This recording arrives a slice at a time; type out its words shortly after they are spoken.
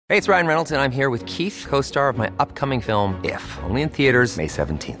Hey, it's Ryan Reynolds, and I'm here with Keith, co-star of my upcoming film, If, only in theaters May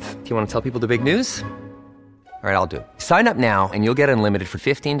 17th. Do you want to tell people the big news? All right, I'll do it. Sign up now and you'll get unlimited for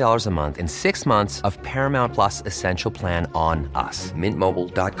 $15 a month and 6 months of Paramount Plus Essential Plan on us.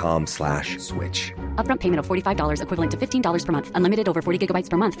 MintMobile.com/switch. Upfront payment of $45 equivalent to $15 per month. Unlimited over 40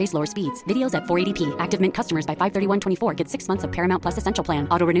 gigabytes per month. Face lower speeds. Videos at 480p. Active Mint customers by 531.24 get 6 months of Paramount Plus Essential Plan.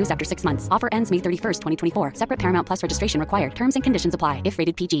 Auto renews after 6 months. Offer ends May 31st, 2024. Separate Paramount Plus registration required. Terms and conditions apply if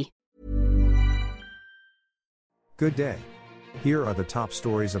rated PG. Good day. Here are the top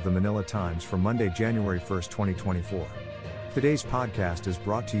stories of the Manila Times for Monday, January 1st, 2024. Today's podcast is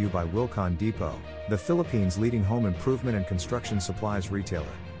brought to you by Wilcon Depot, the Philippines' leading home improvement and construction supplies retailer,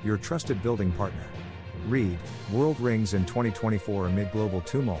 your trusted building partner. Read, World Rings in 2024 amid global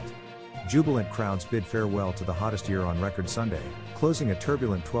tumult. Jubilant crowds bid farewell to the hottest year on record Sunday, closing a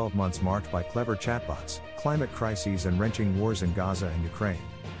turbulent 12 months marked by clever chatbots, climate crises and wrenching wars in Gaza and Ukraine.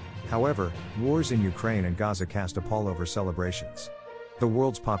 However, wars in Ukraine and Gaza cast a pall over celebrations. The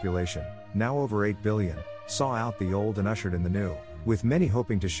world's population, now over 8 billion, saw out the old and ushered in the new, with many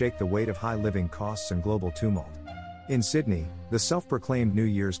hoping to shake the weight of high living costs and global tumult. In Sydney, the self-proclaimed New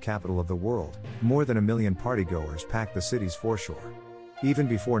Year's capital of the world, more than 1 million partygoers packed the city's foreshore. Even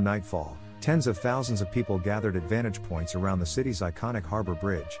before nightfall, tens of thousands of people gathered at vantage points around the city's iconic Harbour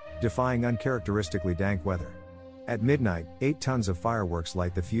Bridge, defying uncharacteristically dank weather. At midnight, 8 tons of fireworks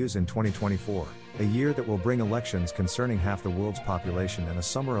light the fuse in 2024, a year that will bring elections concerning half the world's population and a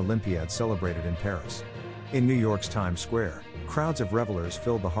summer Olympiad celebrated in Paris. In New York's Times Square, crowds of revelers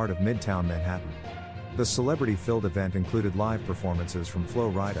filled the heart of Midtown Manhattan. The celebrity-filled event included live performances from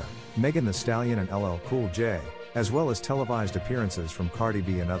Flo Rida, Megan Thee Stallion and LL Cool J, as well as televised appearances from Cardi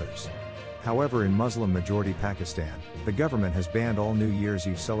B and others. However, in Muslim-majority Pakistan, the government has banned all New Year's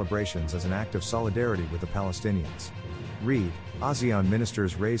Eve celebrations as an act of solidarity with the Palestinians. Read, ASEAN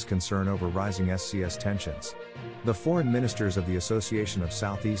ministers raise concern over rising SCS tensions. The foreign ministers of the Association of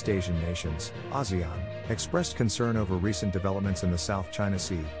Southeast Asian Nations, ASEAN, expressed concern over recent developments in the South China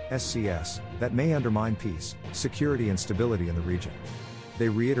Sea, SCS, that may undermine peace, security and stability in the region. They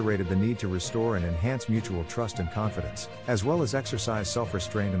reiterated the need to restore and enhance mutual trust and confidence, as well as exercise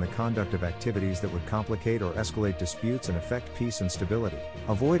self-restraint in the conduct of activities that would complicate or escalate disputes and affect peace and stability,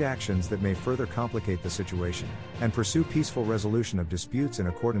 avoid actions that may further complicate the situation, and pursue peaceful resolution of disputes in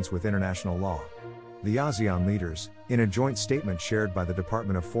accordance with international law. The ASEAN leaders, in a joint statement shared by the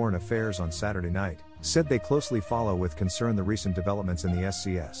Department of Foreign Affairs on Saturday night, said they closely follow with concern the recent developments in the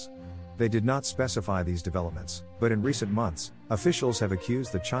SCS. They did not specify these developments, but in recent months, officials have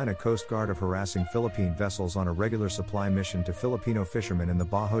accused the China Coast Guard of harassing Philippine vessels on a regular supply mission to Filipino fishermen in the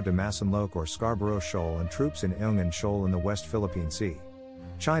Bajo de Masinloc or Scarborough Shoal and troops in Ayungin Shoal in the West Philippine Sea.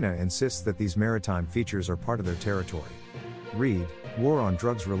 China insists that these maritime features are part of their territory. Read, War on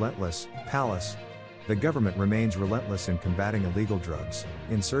Drugs Relentless, Palace. The government remains relentless in combating illegal drugs,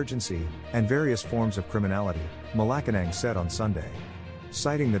 insurgency, and various forms of criminality, Malacanang said on Sunday.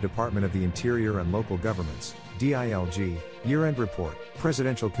 Citing the Department of the Interior and Local Governments, DILG, year-end report,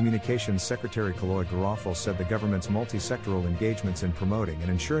 Presidential Communications Secretary Kaloy Garofal said the government's multi-sectoral engagements in promoting and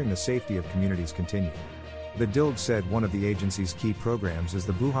ensuring the safety of communities continue. The DILG said one of the agency's key programs is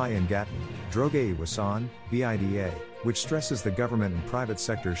the Buhay Ingatan, Droga Iwasan, BIDA, which stresses the government and private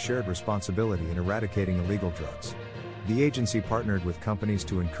sector's shared responsibility in eradicating illegal drugs. The agency partnered with companies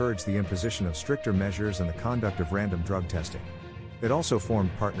to encourage the imposition of stricter measures and the conduct of random drug testing. It also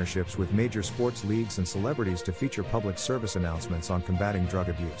formed partnerships with major sports leagues and celebrities to feature public service announcements on combating drug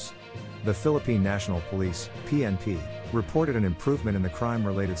abuse. The Philippine National Police, PNP, reported an improvement in the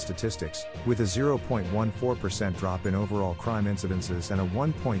crime-related statistics, with a 0.14% drop in overall crime incidences and a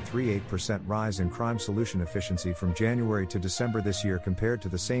 1.38% rise in crime solution efficiency from January to December this year compared to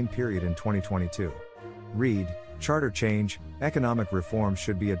the same period in 2022. Read, Charter change, economic reforms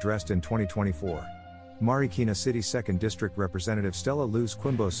should be addressed in 2024. Marikina City 2nd District Representative Stella Luz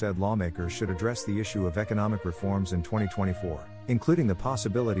Quimbo said lawmakers should address the issue of economic reforms in 2024, including the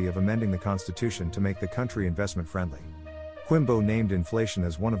possibility of amending the constitution to make the country investment-friendly. Quimbo named inflation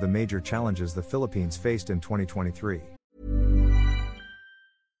as one of the major challenges the Philippines faced in 2023.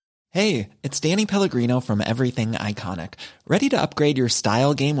 Hey, it's Danny Pellegrino from Everything Iconic. Ready to upgrade your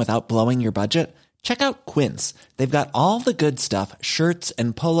style game without blowing your budget? Check out Quince. They've got all the good stuff, shirts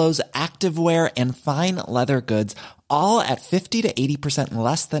and polos, activewear, and fine leather goods, all at 50 to 80%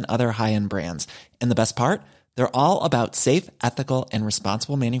 less than other high-end brands. And the best part? They're all about safe, ethical, and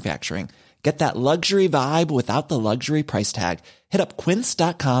responsible manufacturing. Get that luxury vibe without the luxury price tag. Hit up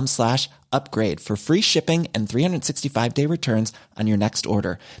quince.com/upgrade for free shipping and 365-day returns on your next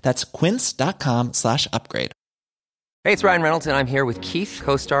order. That's quince.com/upgrade. Hey, it's Ryan Reynolds, and I'm here with Keith,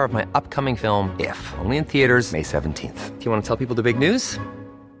 co-star of my upcoming film, If, only in theaters May 17th. Do you want to tell people the big news?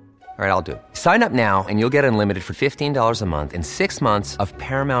 All right, I'll do it. Sign up now and you'll get unlimited for $15 a month and 6 months of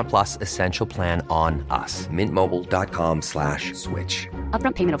Paramount Plus Essential Plan on us. MintMobile.com/switch.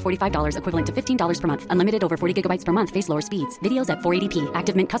 Upfront payment of $45 equivalent to $15 per month. Unlimited over 40 gigabytes per month. Face lower speeds. Videos at 480p.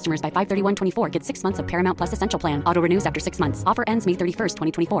 Active Mint customers by 531.24 get 6 months of Paramount Plus Essential Plan. Auto renews after 6 months. Offer ends May 31st,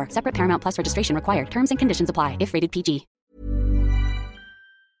 2024. Separate Paramount Plus registration required. Terms and conditions apply if rated PG.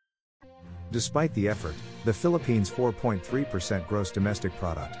 Despite the effort, the Philippines' 4.3% gross domestic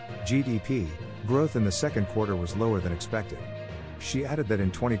product (GDP) growth in the second quarter was lower than expected. She added that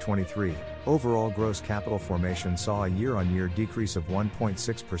in 2023, overall gross capital formation saw a year-on-year decrease of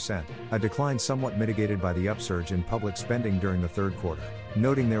 1.6%, a decline somewhat mitigated by the upsurge in public spending during the third quarter,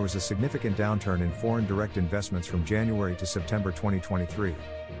 noting there was a significant downturn in foreign direct investments from January to September 2023.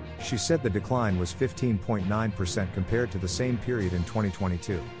 She said the decline was 15.9% compared to the same period in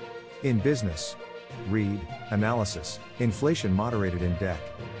 2022. In business, read, analysis, inflation moderated in DEC.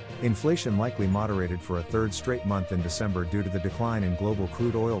 Inflation likely moderated for a third straight month in December due to the decline in global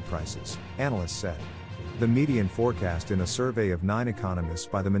crude oil prices, analysts said. The median forecast in a survey of 9 economists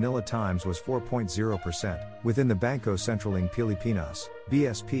by the Manila Times was 4.0%, within the Bangko Sentral ng Pilipinas,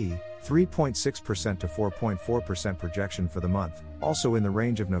 BSP, 3.6% to 4.4% projection for the month, also in the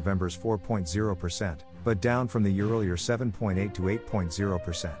range of November's 4.0%, but down from the year earlier 7.8 to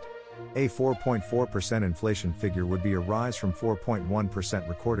 8.0%. A 4.4% inflation figure would be a rise from 4.1%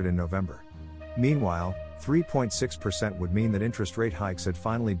 recorded in November. Meanwhile, 3.6% would mean that interest rate hikes had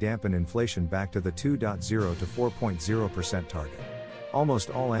finally dampened inflation back to the 2.0 to 4.0% target.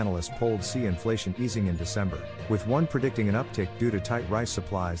 Almost all analysts polled see inflation easing in December, with one predicting an uptick due to tight rice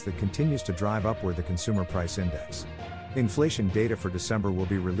supplies that continues to drive upward the consumer price index. Inflation data for December will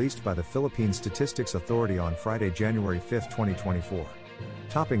be released by the Philippine Statistics Authority on Friday, January 5, 2024.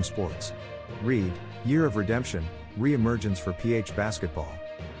 Topping sports. Read, Year of Redemption, Re-emergence for PH Basketball.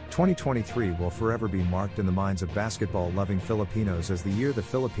 2023 will forever be marked in the minds of basketball-loving Filipinos as the year the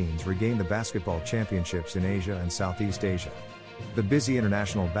Philippines regained the basketball championships in Asia and Southeast Asia. The busy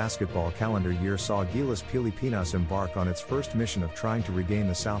international basketball calendar year saw Gilas Pilipinas embark on its first mission of trying to regain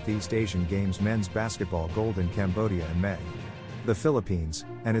the Southeast Asian Games men's basketball gold in Cambodia in May. The Philippines,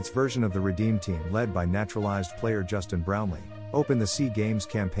 and its version of the Redeem Team led by naturalized player Justin Brownlee, opened the SEA Games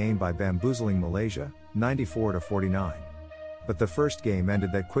campaign by bamboozling Malaysia, 94-49. But the first game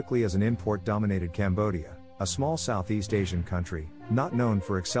ended that quickly as an import-dominated Cambodia, a small Southeast Asian country, not known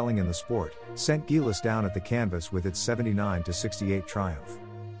for excelling in the sport, sent Gilas down at the canvas with its 79-68 triumph.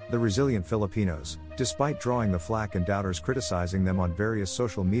 The resilient Filipinos, despite drawing the flack and doubters criticizing them on various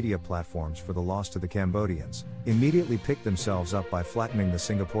social media platforms for the loss to the Cambodians, immediately picked themselves up by flattening the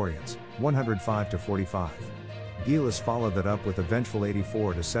Singaporeans, 105-45. Gilas followed that up with a vengeful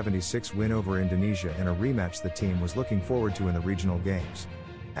 84-76 win over Indonesia in a rematch the team was looking forward to in the regional games.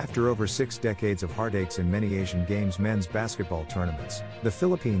 After over 6 decades of heartaches in many Asian Games men's basketball tournaments, the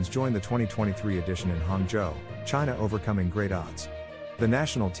Philippines joined the 2023 edition in Hangzhou, China, overcoming great odds. The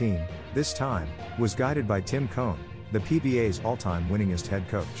national team, this time, was guided by Tim Cone, the PBA's all-time winningest head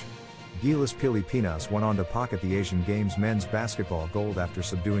coach. Gilas Pilipinas went on to pocket the Asian Games men's basketball gold after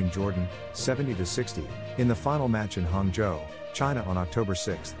subduing Jordan, 70-60, in the final match in Hangzhou, China on October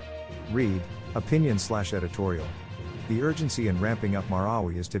 6. Read, opinion/editorial. The urgency in ramping up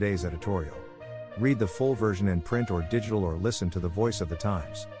Marawi is today's editorial. Read the full version in print or digital or listen to the voice of the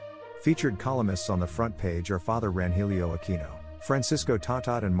Times. Featured columnists on the front page are Father Rangelio Aquino, Francisco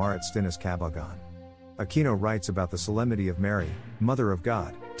Tatat and Marit Stinas Cabagan. Aquino writes about the Solemnity of Mary, Mother of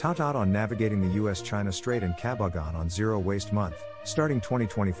God, Tatat on navigating the U.S.-China Strait and Cabagan on Zero Waste Month, starting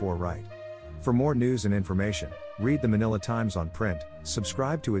 2024 right. For more news and information, read the Manila Times on print,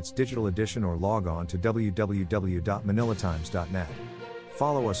 subscribe to its digital edition or log on to www.manilatimes.net.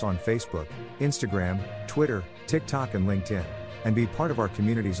 Follow us on Facebook, Instagram, Twitter, TikTok and LinkedIn, and be part of our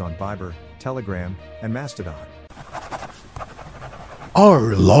communities on Viber, Telegram, and Mastodon.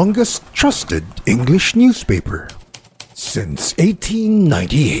 Our longest trusted English newspaper since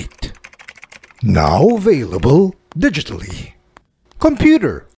 1898. Now available digitally.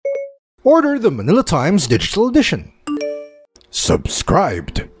 Computer. Order the Manila Times Digital Edition.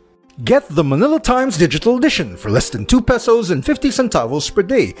 Subscribed. Get the Manila Times Digital Edition for less than 2 pesos and 50 centavos per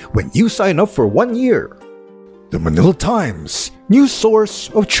day when you sign up for 1 year. The Manila Times, news source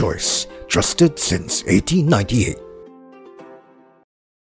of choice, trusted since 1898.